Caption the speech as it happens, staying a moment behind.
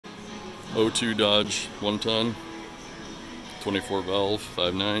02 Dodge 1 ton, 24 valve,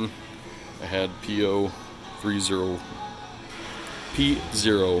 5.9. I had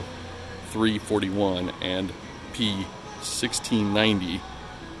P0341 and P1690,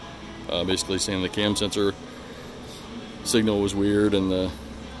 basically saying the cam sensor signal was weird and the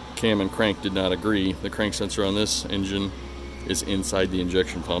cam and crank did not agree. The crank sensor on this engine is inside the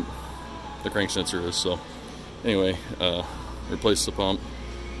injection pump. The crank sensor is. So anyway, replace the pump,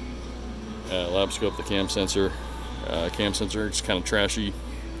 lab scope the cam sensor. Cam sensor is kind of trashy.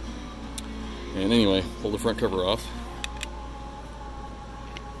 And anyway, pull the front cover off.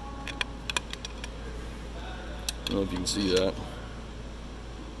 I don't know if you can see that,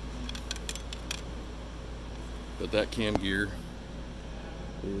 but that cam gear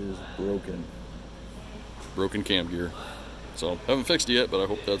is broken. Broken cam gear. So haven't fixed it yet, but I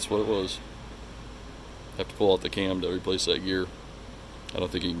hope that's what it was. Have to pull out the cam to replace that gear. I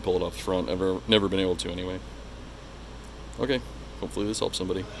don't think you can pull it off the front. I've never been able to anyway. Okay, hopefully this helps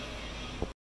somebody.